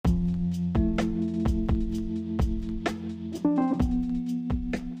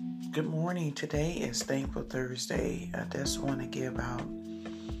morning. Today is Thankful Thursday. I just want to give out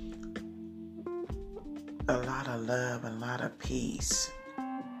a lot of love, a lot of peace,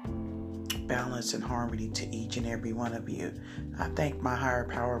 balance, and harmony to each and every one of you. I thank my higher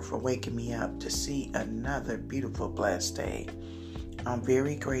power for waking me up to see another beautiful, blessed day. I'm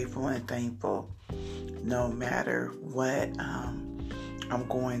very grateful and thankful no matter what I'm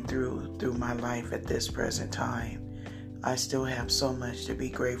going through my life at this present time. I still have so much to be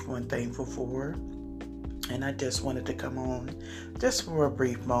grateful and thankful for. And I just wanted to come on just for a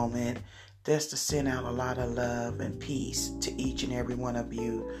brief moment, just to send out a lot of love and peace to each and every one of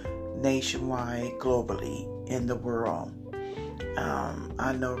you nationwide, globally, in the world.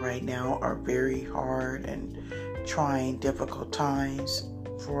 I know right now are very hard and trying, difficult times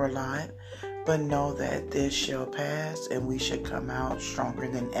for a lot, but know that this shall pass and we should come out stronger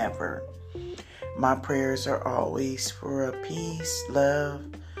than ever. My prayers are always for a peace, love.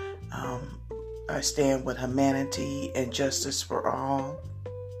 I stand with humanity and justice for all.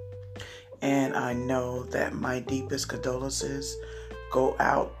 And I know that my deepest condolences go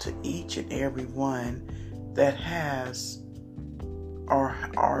out to each and every one that has or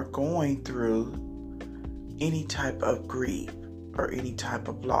are going through any type of grief or any type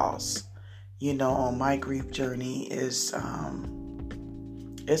of loss. You know, on my grief journey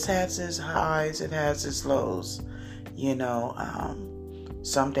it has its highs, it has its lows. You know,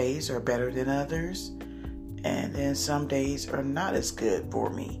 some days are better than others, and then some days are not as good for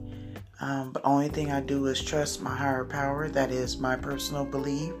me. But only thing I do is trust my higher power. That is my personal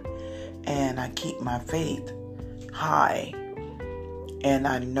belief, and I keep my faith high, and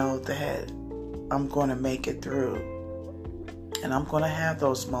I know that I'm going to make it through. And I'm going to have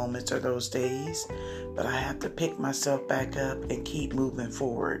those moments or those days, but I have to pick myself back up and keep moving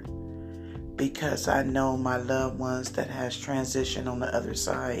forward, because I know my loved ones that has transitioned on the other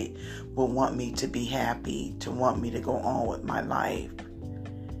side will want me to be happy, to want me to go on with my life,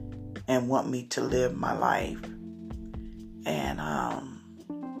 and want me to live my life. And,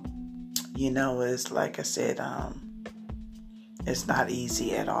 you know, it's like I said, it's not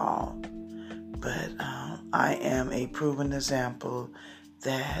easy at all. But I am a proven example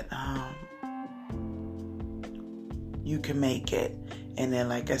that you can make it. And then,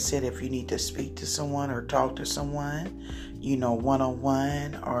 like I said, if you need to speak to someone or talk to someone, you know,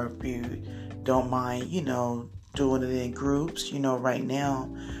 one-on-one, or if you don't mind, you know, doing it in groups. You know, right now,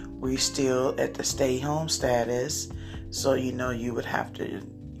 we're still at the stay-home status. So, you know, you would have to,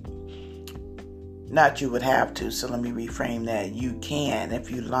 not you would have to, so let me reframe that. You can, if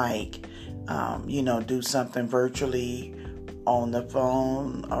you like, you know, do something virtually on the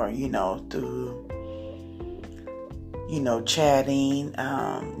phone, or, you know, through, you know, chatting.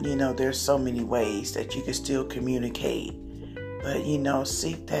 You know, there's so many ways that you can still communicate. But, you know,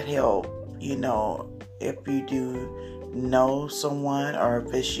 seek that help. You know, if you do know someone, or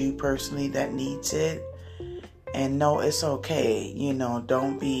if it's you personally that needs it, and know it's okay. You know,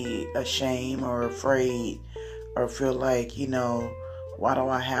 don't be ashamed or afraid or feel like, you know, why do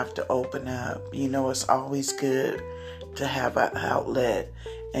I have to open up? You know, it's always good to have an outlet,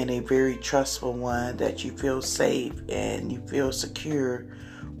 and a very trustful one that you feel safe and you feel secure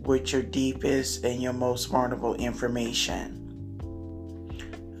with your deepest and your most vulnerable information.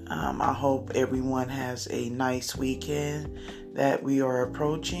 I hope everyone has a nice weekend that we are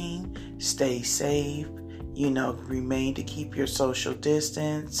approaching. Stay safe. You know, remain to keep your social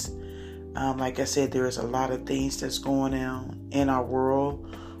distance. Like I said, there's a lot of things that's going on in our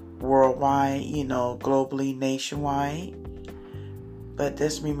world, worldwide, you know, globally, nationwide. But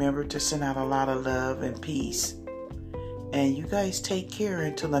just remember to send out a lot of love and peace. And you guys take care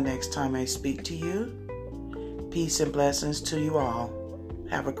until the next time I speak to you. Peace and blessings to you all.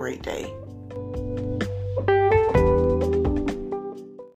 Have a great day.